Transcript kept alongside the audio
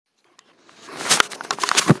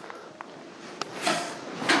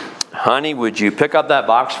Honey, would you pick up that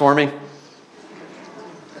box for me?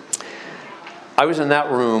 I was in that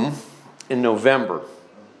room in November.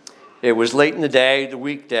 It was late in the day, the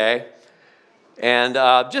weekday, and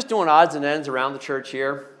just doing odds and ends around the church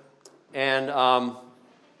here. And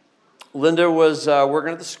Linda was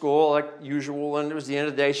working at the school like usual, and it was the end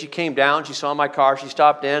of the day. She came down, she saw my car, she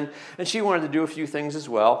stopped in, and she wanted to do a few things as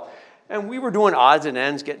well. And we were doing odds and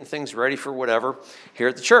ends, getting things ready for whatever here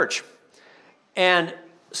at the church. And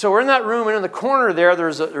so we're in that room, and in the corner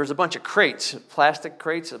there's a bunch of crates, plastic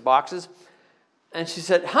crates, boxes. And she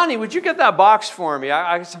said, honey, would you get that box for me?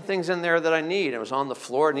 I got some things in there that I need. It was on the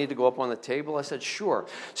floor. It needed to go up on the table. I said, sure.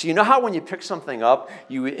 So you know how when you pick something up,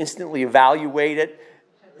 you instantly evaluate it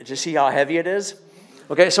to see how heavy it is?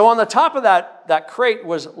 Okay, so on the top of that crate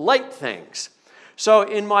was light things. So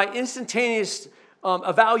in my instantaneous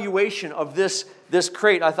evaluation of this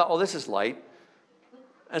crate, I thought, oh, this is light.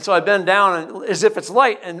 And so I bend down and, as if it's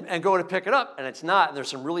light and go to pick it up, and it's not. And there's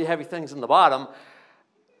some really heavy things in the bottom.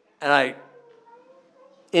 And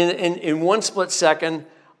in one split second,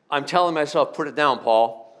 I'm telling myself, put it down,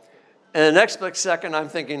 Paul. And the next split second, I'm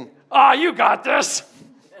thinking, you got this.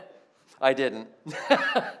 I didn't.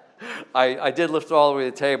 I did lift it all the way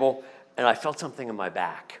to the table, and I felt something in my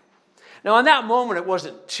back. Now, in that moment, it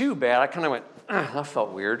wasn't too bad. I kind of went, that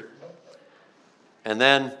felt weird. And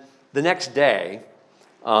then the next day,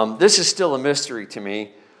 this is still a mystery to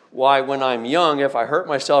me, why when I'm young, if I hurt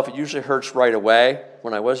myself, it usually hurts right away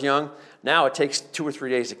when I was young. Now it takes 2 or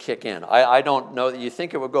 3 days to kick in. I don't know that you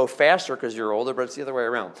think it would go faster because you're older, but it's the other way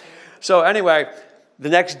around. So anyway, the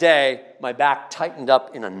next day, my back tightened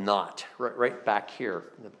up in a knot right back here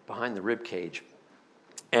behind the rib cage.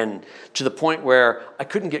 And to the point where I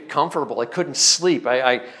couldn't get comfortable. I couldn't sleep.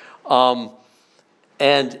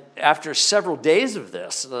 And after several days of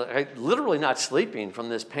this, literally not sleeping from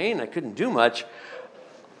this pain, I couldn't do much.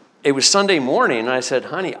 It was Sunday morning, and I said,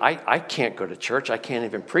 honey, I can't go to church. I can't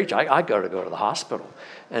even preach. I got to go to the hospital.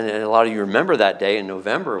 And a lot of you remember that day in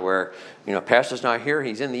November where, pastor's not here.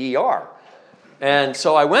 He's in the ER. And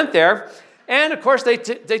so I went there, and, of course, they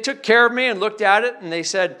took care of me and looked at it, and they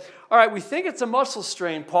said, all right, we think it's a muscle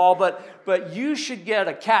strain, Paul, but you should get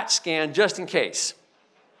a CAT scan just in case.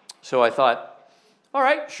 So I thought, all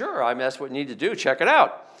right, sure. That's what you need to do. Check it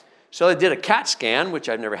out. So they did a CAT scan, which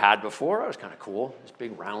I've never had before. It was kind of cool. This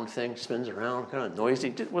big round thing spins around, kind of noisy.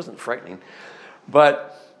 It wasn't frightening.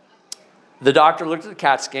 But the doctor looked at the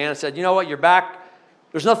CAT scan and said, you know what, your back,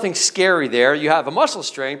 there's nothing scary there. You have a muscle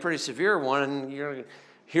strain, pretty severe one, and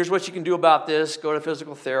here's what you can do about this. Go to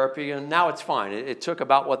physical therapy, and now it's fine. It took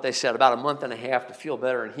about what they said, about a month and a half to feel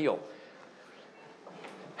better and heal.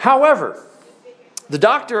 However, the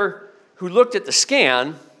doctor who looked at the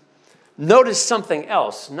scan noticed something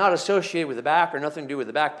else, not associated with the back or nothing to do with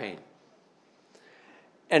the back pain.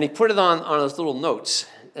 And he put it on those little notes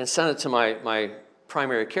and sent it to my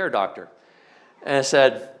primary care doctor. And I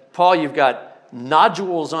said, Paul, you've got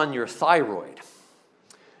nodules on your thyroid.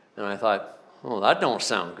 And I thought, that don't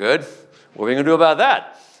sound good. What are we going to do about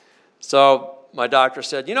that? So my doctor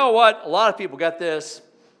said, you know what? A lot of people get this.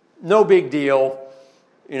 No big deal.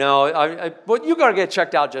 But you got to get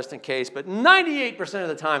checked out just in case. But 98% of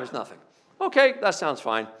the time, it's nothing. Okay, that sounds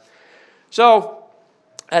fine. So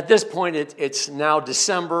at this point, it's now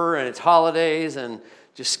December, and it's holidays, and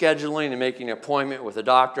just scheduling and making an appointment with a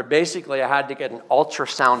doctor. Basically, I had to get an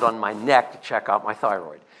ultrasound on my neck to check out my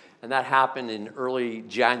thyroid. And that happened in early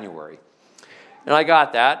January. And I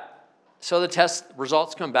got that. So the test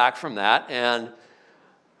results come back from that, and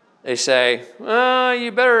they say, we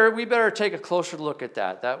better take a closer look at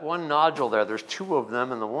that. That one nodule there's 2 of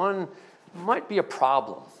them, and the one might be a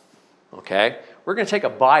problem. Okay? We're going to take a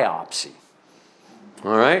biopsy.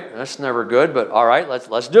 All right? That's never good, but all right,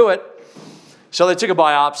 let's do it. So they took a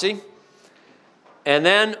biopsy, and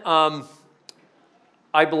then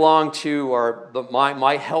I belong to,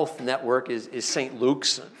 my health network is St.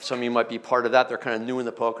 Luke's. Some of you might be part of that. They're kind of new in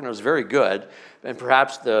the Poconos. Very good. And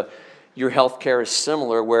perhaps your health care is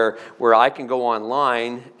similar where I can go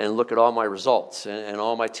online and look at all my results and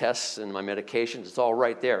all my tests and my medications. It's all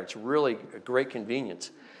right there. It's really a great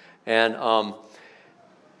convenience. And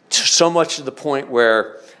so much to the point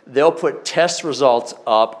where they'll put test results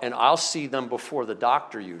up and I'll see them before the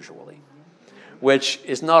doctor usually, which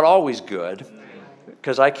is not always good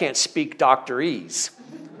because I can't speak doctorese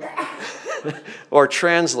or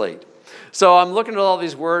translate. So I'm looking at all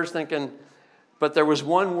these words thinking, but there was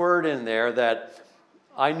one word in there that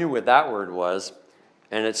I knew what that word was,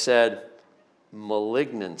 and it said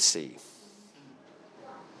malignancy.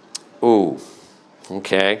 Ooh,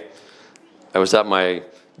 okay. I was at my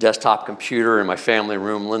desktop computer in my family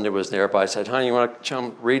room. Linda was there, but I said, honey, you want to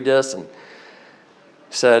come read this? And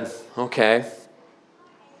said, okay,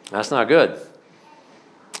 that's not good.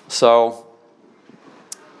 So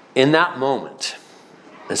in that moment,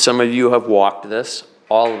 and some of you have walked this,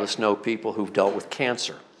 all of us know people who've dealt with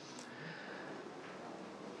cancer.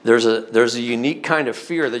 There's a unique kind of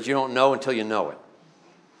fear that you don't know until you know it.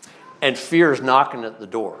 And fear is knocking at the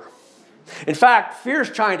door. In fact, fear is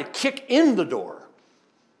trying to kick in the door.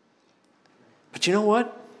 But you know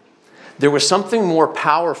what? There was something more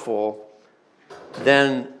powerful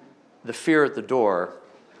than the fear at the door.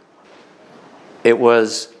 It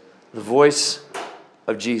was the voice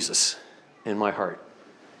of Jesus in my heart.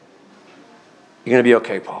 You're going to be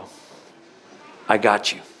okay, Paul. I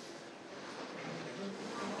got you.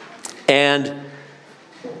 And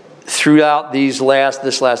throughout this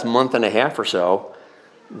last month and a half or so,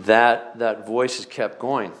 that voice has kept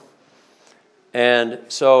going. And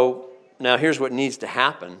so now here's what needs to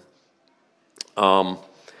happen.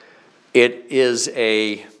 It is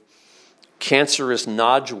a cancerous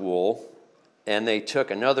nodule, and they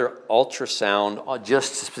took another ultrasound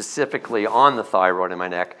just specifically on the thyroid in my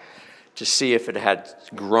neck to see if it had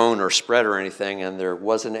grown or spread or anything, and there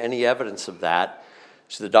wasn't any evidence of that.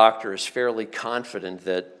 So the doctor is fairly confident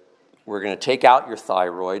that we're going to take out your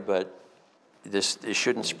thyroid, but this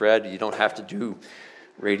shouldn't spread. You don't have to do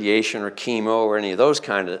radiation or chemo or any of those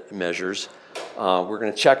kind of measures. We're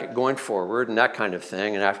going to check it going forward and that kind of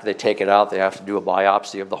thing. And after they take it out, they have to do a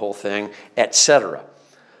biopsy of the whole thing, etc.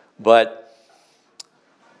 But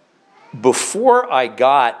before I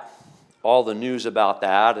got all the news about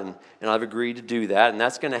that, and I've agreed to do that, and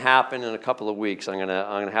that's going to happen in a couple of weeks. I'm going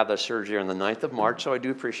to have that surgery on the 9th of March, so I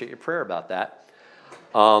do appreciate your prayer about that.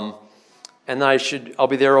 And I'll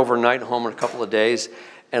be there overnight and home in a couple of days,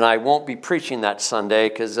 and I won't be preaching that Sunday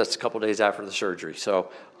because that's a couple of days after the surgery. So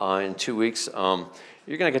in 2 weeks,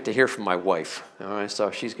 you're going to get to hear from my wife. All right,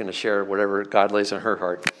 so she's going to share whatever God lays on her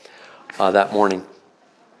heart that morning.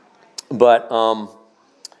 But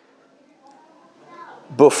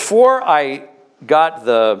before I got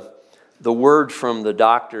the word from the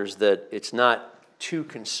doctors that it's not too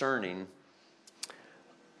concerning,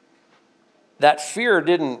 that fear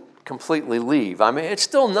didn't completely leave. I mean, it's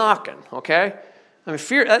still knocking, okay? I mean,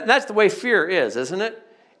 fear, that's the way fear is, isn't it?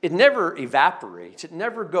 It never evaporates. It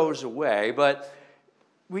never goes away, but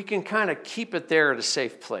we can kind of keep it there at a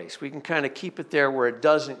safe place. We can kind of keep it there where it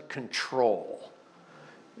doesn't control.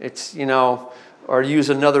 It's, or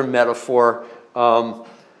use another metaphor,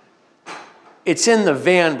 it's in the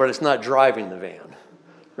van, but it's not driving the van.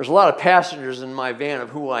 There's a lot of passengers in my van of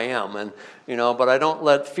who I am, and but I don't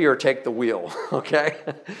let fear take the wheel, okay?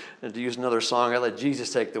 And to use another song, I let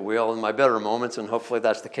Jesus take the wheel in my better moments, and hopefully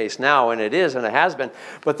that's the case now, and it is, and it has been.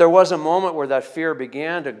 But there was a moment where that fear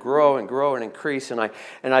began to grow and increase, and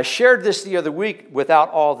I shared this the other week without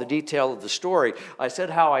all the detail of the story. I said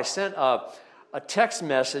how I sent a text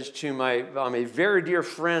message to my very dear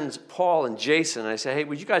friends, Paul and Jason. I said, hey,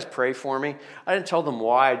 would you guys pray for me? I didn't tell them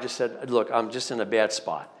why. I just said, look, I'm just in a bad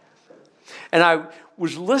spot. And I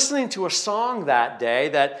was listening to a song that day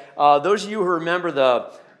that those of you who remember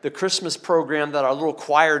the Christmas program that our little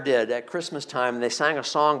choir did at Christmas time, they sang a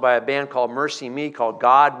song by a band called Mercy Me called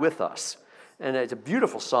God With Us. And it's a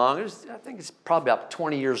beautiful song. I think it's probably about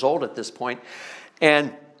 20 years old at this point.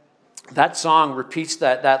 And that song repeats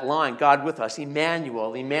that line, God with us,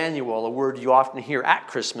 Emmanuel, a word you often hear at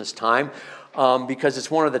Christmas time because it's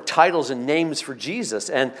one of the titles and names for Jesus.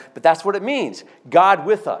 But that's what it means, God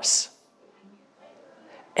with us.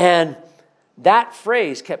 And that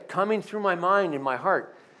phrase kept coming through my mind and my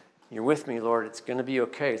heart. You're with me, Lord. It's going to be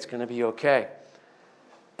okay. It's going to be okay.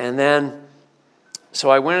 And then, so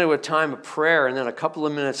I went into a time of prayer, and then a couple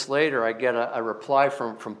of minutes later, I get a reply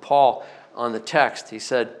from Paul on the text. He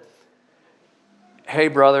said, hey,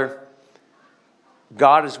 brother,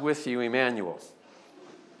 God is with you, Emmanuel.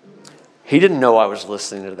 He didn't know I was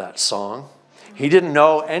listening to that song. He didn't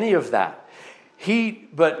know any of that.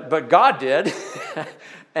 But God did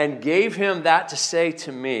and gave him that to say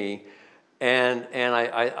to me. And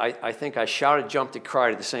I think I shouted, jumped, and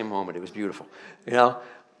cried at the same moment. It was beautiful,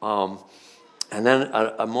 And then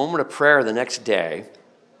a moment of prayer the next day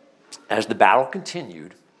as the battle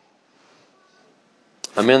continued.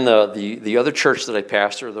 I'm in the other church that I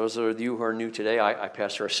pastor. Those of you who are new today, I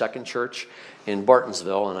pastor a second church in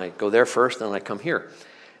Bartonsville, and I go there first, and I come here.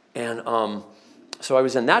 And so I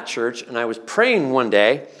was in that church, and I was praying one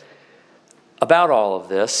day about all of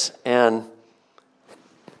this, and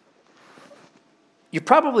you're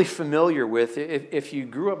probably familiar with, if you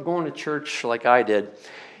grew up going to church like I did,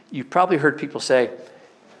 you probably heard people say,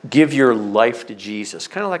 give your life to Jesus.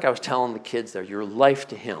 Kind of like I was telling the kids there, your life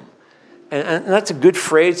to him. And that's a good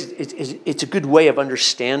phrase. It's a good way of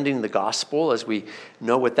understanding the gospel as we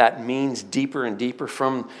know what that means deeper and deeper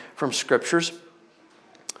from scriptures.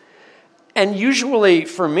 And usually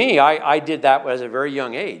for me, I did that at a very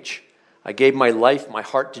young age. I gave my life, my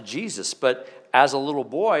heart to Jesus. But as a little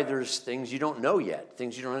boy, there's things you don't know yet,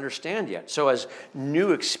 things you don't understand yet. So as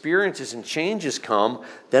new experiences and changes come,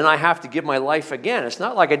 then I have to give my life again. It's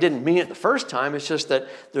not like I didn't mean it the first time. It's just that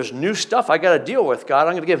there's new stuff I got to deal with, God.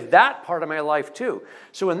 I'm going to give that part of my life too.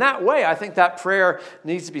 So in that way, I think that prayer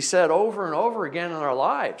needs to be said over and over again in our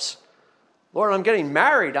lives. Lord, I'm getting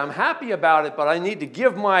married. I'm happy about it, but I need to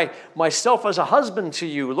give myself as a husband to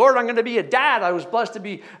you. Lord, I'm going to be a dad. I was blessed to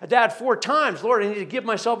be a dad 4 times. Lord, I need to give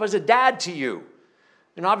myself as a dad to you.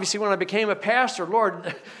 And obviously when I became a pastor,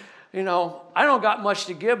 Lord, I don't got much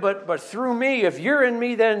to give, but through me, if you're in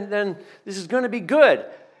me, then this is going to be good.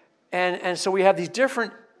 And so we have these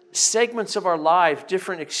different segments of our life,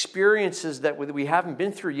 different experiences that we haven't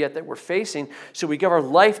been through yet that we're facing. So we give our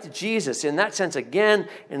life to Jesus in that sense again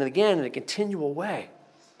and again in a continual way.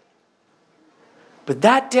 But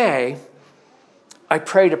that day, I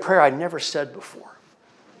prayed a prayer I'd never said before.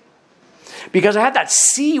 Because I had that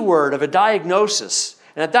C word of a diagnosis.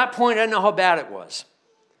 And at that point, I didn't know how bad it was.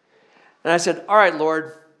 And I said, all right,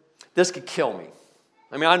 Lord, this could kill me.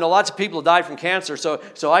 I mean, I know lots of people who died from cancer, so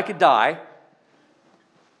I could die.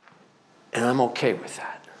 And I'm okay with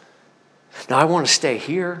that. Now, I want to stay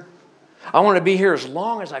here. I want to be here as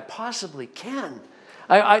long as I possibly can.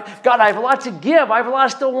 God, I have a lot to give. I have a lot I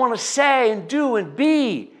still want to say and do and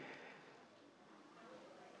be.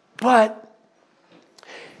 But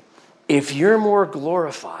if you're more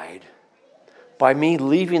glorified by me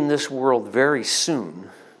leaving this world very soon,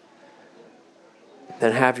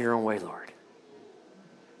 then have your own way, Lord.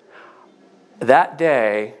 That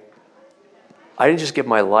day, I didn't just give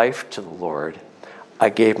my life to the Lord. I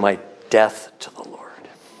gave my death to the Lord.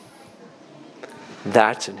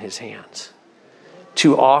 That's in his hands.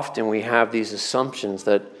 Too often we have these assumptions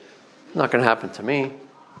that it's not going to happen to me.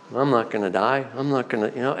 I'm not going to die. I'm not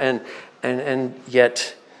going to, and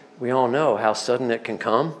yet we all know how sudden it can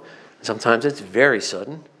come. Sometimes it's very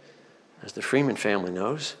sudden, as the Freeman family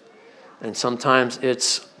knows. And sometimes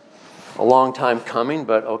it's a long time coming,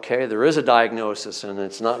 but okay, there is a diagnosis and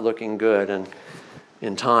it's not looking good and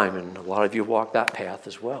in time. And a lot of you walk that path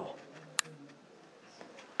as well.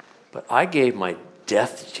 But I gave my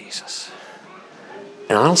death to Jesus.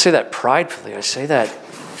 And I don't say that pridefully. I say that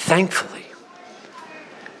thankfully.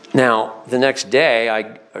 Now, the next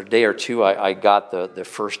day, or day or two, I got the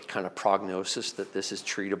first kind of prognosis that this is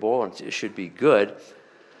treatable and it should be good.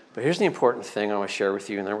 But here's the important thing I want to share with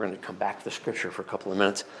you, and then we're going to come back to the scripture for a couple of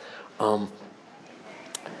minutes.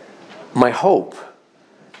 My hope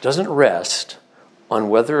doesn't rest on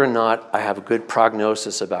whether or not I have a good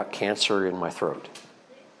prognosis about cancer in my throat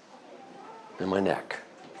and my neck.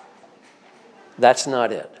 That's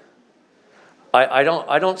not it. I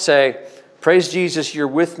don't say, praise Jesus, you're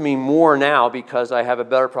with me more now because I have a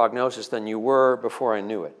better prognosis than you were before I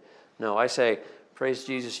knew it. No, I say, praise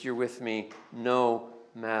Jesus, you're with me no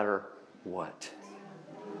matter what.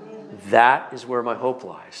 That is where my hope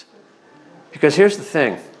lies. Because here's the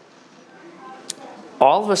thing.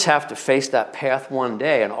 All of us have to face that path one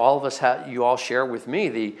day, and all of us you all share with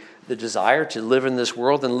me the desire to live in this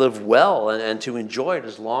world and live well and to enjoy it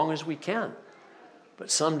as long as we can.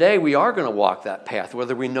 But someday we are going to walk that path,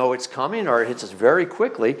 whether we know it's coming or it hits us very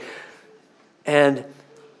quickly. And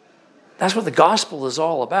that's what the gospel is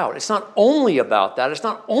all about. It's not only about that. It's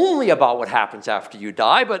not only about what happens after you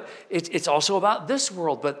die, but it's also about this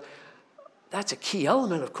world. But that's a key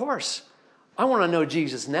element, of course. I want to know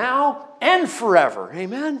Jesus now and forever.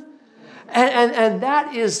 Amen? And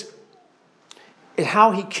that is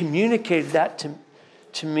how he communicated that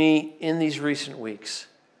to me in these recent weeks.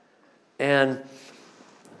 And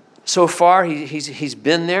so far, he's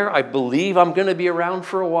been there. I believe I'm going to be around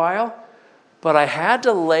for a while. But I had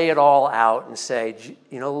to lay it all out and say,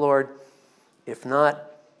 Lord, if not,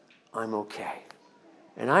 I'm okay.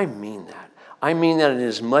 And I mean that. I mean that in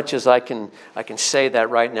as much as I can say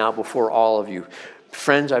that right now before all of you.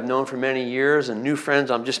 Friends I've known for many years and new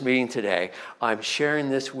friends I'm just meeting today. I'm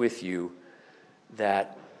sharing this with you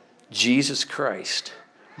that Jesus Christ,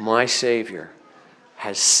 my Savior,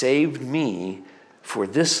 has saved me for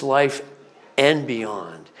this life and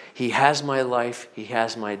beyond. He has my life. He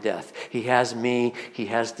has my death. He has me. He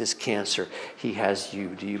has this cancer. He has you.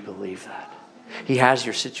 Do you believe that? He has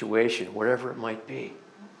your situation, whatever it might be.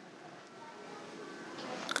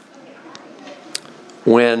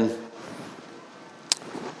 When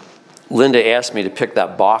Linda asked me to pick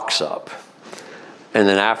that box up. And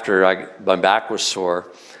then after my back was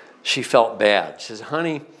sore, she felt bad. She says,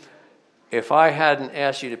 honey, if I hadn't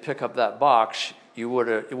asked you to pick up that box, it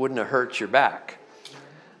wouldn't have hurt your back.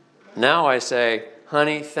 Now I say,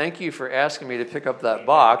 honey, thank you for asking me to pick up that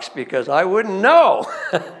box because I wouldn't know.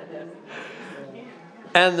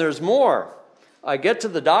 And there's more. I get to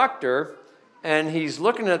the doctor, and he's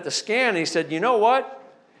looking at the scan. He said, you know what?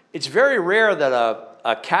 It's very rare that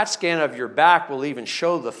a CAT scan of your back will even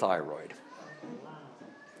show the thyroid.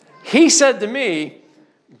 He said to me,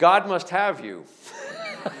 God must have you.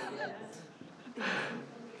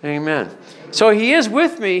 Amen. So he is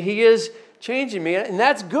with me. He is changing me. And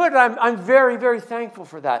that's good. I'm very, very thankful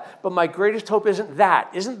for that. But my greatest hope isn't that.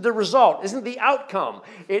 Isn't the result. Isn't the outcome.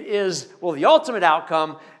 It is, the ultimate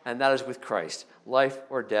outcome. And that is with Christ. Life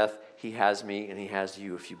or death. He has me and he has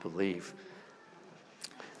you if you believe.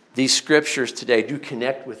 These scriptures today do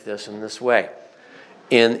connect with this in this way.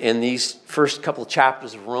 In these first couple of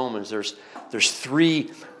chapters of Romans, there's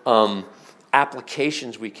three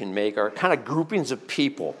applications we can make, or kind of groupings of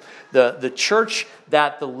people. The church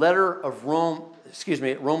that the letter of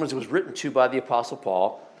Romans was written to by the Apostle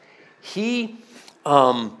Paul, he's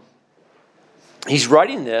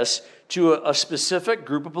writing this to a specific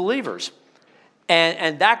group of believers.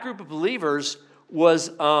 And that group of believers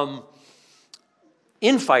was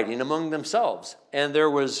infighting among themselves. And there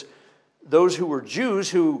was those who were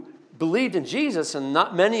Jews who believed in Jesus, and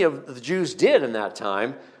not many of the Jews did in that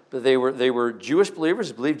time, but they were Jewish believers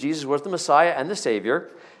who believed Jesus was the Messiah and the Savior.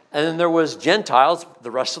 And then there was Gentiles,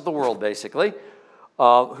 the rest of the world basically,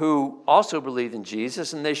 who also believed in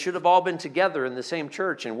Jesus, and they should have all been together in the same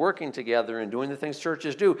church and working together and doing the things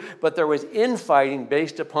churches do. But there was infighting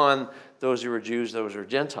based upon those who were Jews, those who were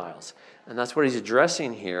Gentiles. And that's what he's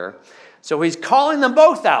addressing here. So he's calling them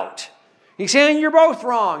both out. He's saying, you're both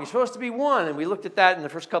wrong. You're supposed to be one. And we looked at that in the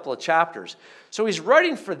first couple of chapters. So he's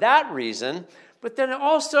writing for that reason. But then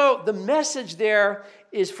also the message there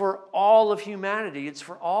is for all of humanity. It's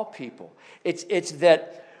for all people. It's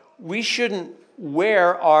that we shouldn't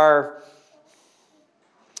wear our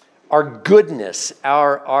goodness,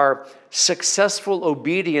 our successful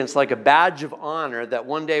obedience like a badge of honor that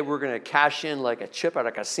one day we're going to cash in like a chip at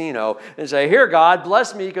a casino and say, here, God,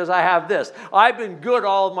 bless me because I have this. I've been good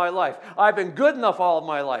all of my life. I've been good enough all of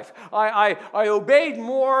my life. I obeyed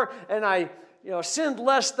more and I sinned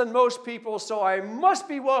less than most people, so I must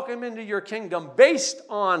be welcome into your kingdom based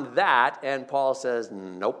on that. And Paul says,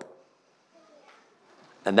 nope.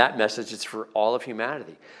 And that message is for all of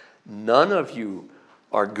humanity. None of you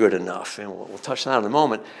are good enough. And we'll touch on that in a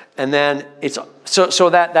moment. And then it's so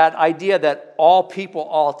that idea that all people,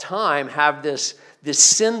 all time have this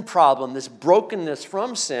sin problem, this brokenness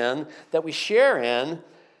from sin that we share in.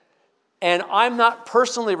 And I'm not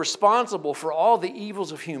personally responsible for all the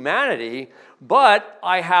evils of humanity, but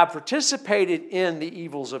I have participated in the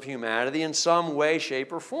evils of humanity in some way,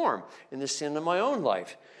 shape, or form in the sin of my own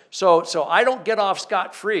life. So I don't get off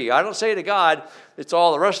scot-free. I don't say to God, it's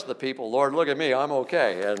all the rest of the people, Lord, look at me, I'm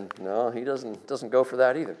okay. And no, he doesn't go for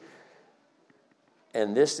that either.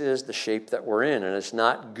 And this is the shape that we're in, and it's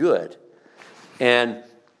not good. And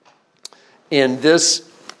in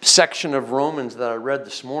this section of Romans that I read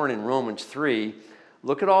this morning, Romans 3,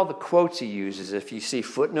 look at all the quotes he uses. If you see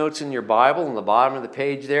footnotes in your Bible on the bottom of the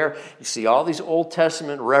page there, you see all these Old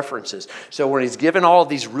Testament references. So when he's given all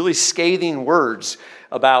these really scathing words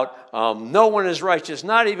about no one is righteous,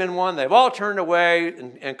 not even one, they've all turned away,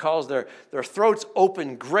 and calls their throats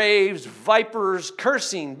open graves, vipers,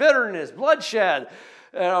 cursing, bitterness, bloodshed,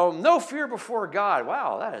 no fear before God.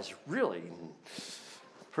 Wow, that is really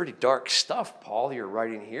pretty dark stuff, Paul, you're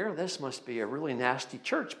writing here. This must be a really nasty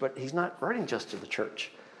church, but he's not writing just to the church.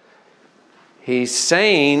 He's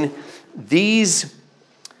saying these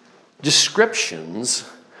descriptions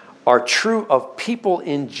are true of people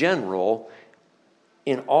in general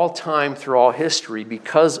in all time through all history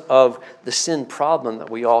because of the sin problem that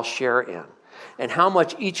we all share in. And how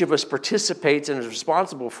much each of us participates and is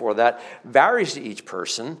responsible for that varies to each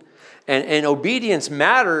person. And obedience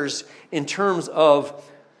matters in terms of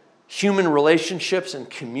human relationships and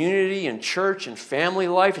community and church and family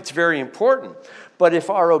life. It's very important. But if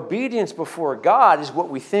our obedience before God is what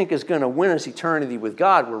we think is going to win us eternity with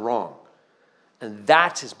God, we're wrong. And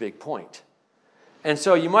that's his big point. And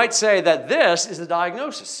so you might say that this is the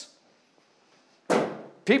diagnosis.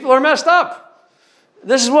 People are messed up.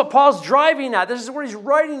 This is what Paul's driving at. This is what he's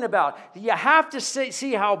writing about. You have to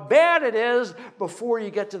see how bad it is before you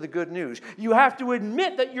get to the good news. You have to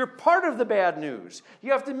admit that you're part of the bad news.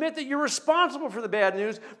 You have to admit that you're responsible for the bad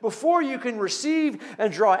news before you can receive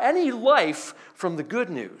and draw any life from the good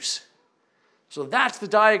news. So that's the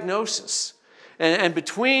diagnosis. And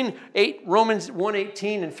between Romans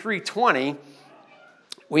 1:18 and 3:20,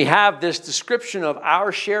 we have this description of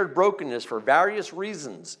our shared brokenness for various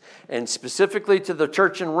reasons. And specifically to the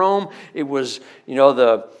church in Rome, it was,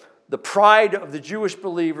 the pride of the Jewish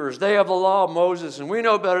believers. They have the law of Moses, and we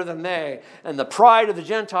know better than they. And the pride of the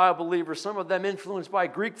Gentile believers, some of them influenced by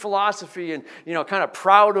Greek philosophy and, kind of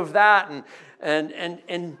proud of that.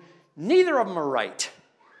 And neither of them are right.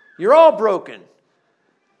 You're all broken.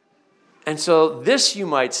 And so this, you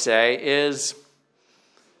might say, is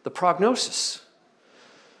the prognosis.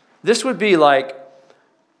 This would be like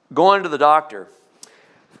going to the doctor.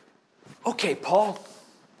 Okay, Paul,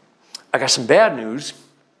 I got some bad news,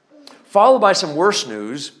 followed by some worse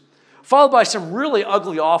news, followed by some really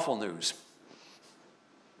ugly, awful news.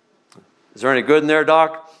 Is there any good in there,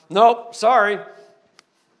 Doc? Nope, sorry.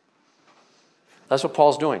 That's what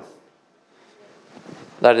Paul's doing.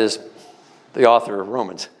 That is the author of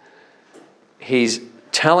Romans. He's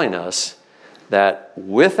telling us that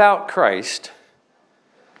without Christ,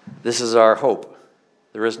 this is our hope.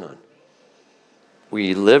 There is none.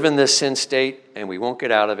 We live in this sin state and we won't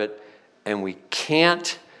get out of it, and we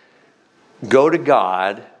can't go to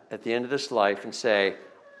God at the end of this life and say,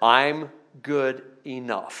 I'm good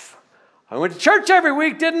enough. I went to church every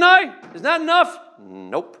week, didn't I? Is that enough?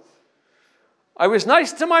 Nope. I was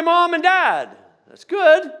nice to my mom and dad. That's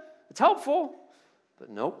good. It's helpful. But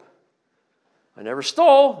nope. I never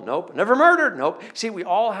stole. Nope. Never murdered. Nope. See, we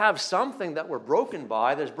all have something that we're broken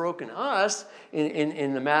by that's broken us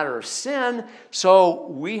in the matter of sin. So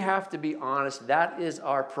we have to be honest. That is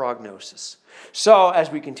our prognosis. So as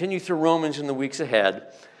we continue through Romans in the weeks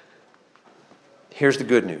ahead, here's the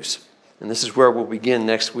good news. And this is where we'll begin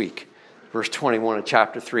next week. Verse 21 of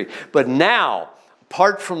chapter 3. But now,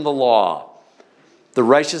 apart from the law, the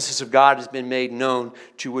righteousness of God has been made known,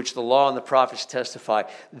 to which the law and the prophets testify.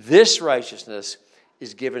 This righteousness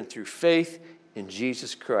is given through faith in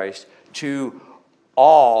Jesus Christ to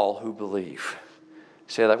all who believe.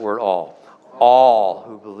 Say that word, all. All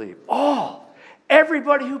who believe. All.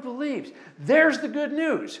 Everybody who believes. There's the good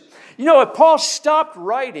news. If Paul stopped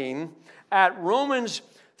writing at Romans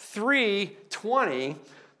 3:20,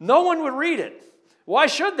 no one would read it. Why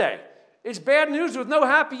should they? It's bad news with no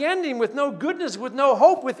happy ending, with no goodness, with no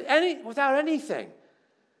hope, without anything.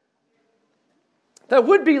 That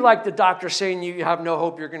would be like the doctor saying you have no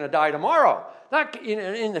hope, you're going to die tomorrow. That,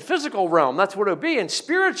 in the physical realm, that's what it would be. And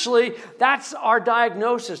spiritually, that's our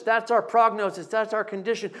diagnosis, that's our prognosis, that's our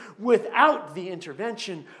condition, without the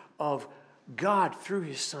intervention of God through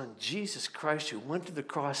his Son, Jesus Christ, who went to the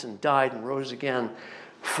cross and died and rose again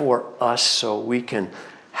for us so we can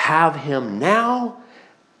have him now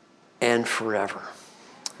and forever.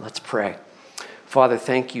 Let's pray. Father,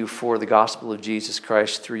 thank you for the gospel of Jesus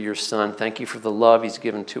Christ through your Son. Thank you for the love he's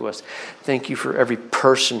given to us. Thank you for every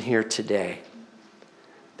person here today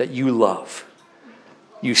that you love.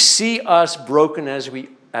 You see us broken as we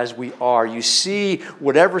are. You see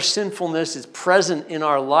whatever sinfulness is present in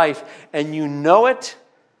our life, and you know it,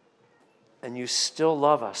 and you still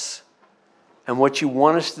love us. And what you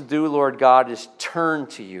want us to do, Lord God, is turn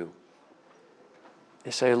to you. They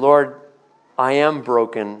say, Lord, I am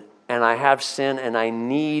broken and I have sin and I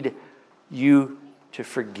need you to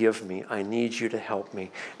forgive me. I need you to help me.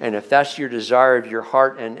 And if that's your desire of your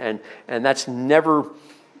heart and that's never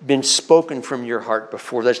been spoken from your heart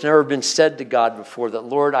before, that's never been said to God before, that,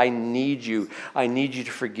 Lord, I need you to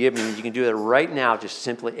forgive me. And you can do that right now. Just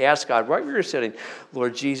simply ask God, right where you're sitting,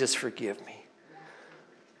 Lord Jesus, forgive me.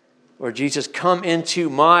 Lord Jesus, come into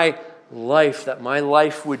my life, that my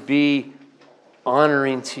life would be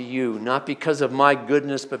honoring to you, not because of my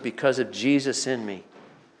goodness, but because of Jesus in me.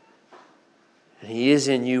 And he is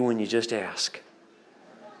in you when you just ask.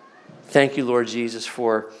 Thank you, Lord Jesus,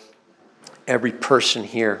 for every person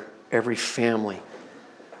here, every family.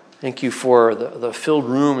 Thank you for the filled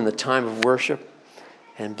room and the time of worship.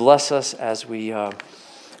 And bless us as we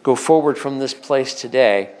go forward from this place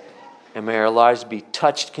today. And may our lives be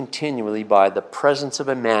touched continually by the presence of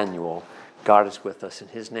Emmanuel. God is with us. In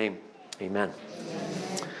his name, amen.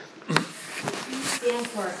 Stand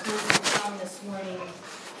for our closing song this morning.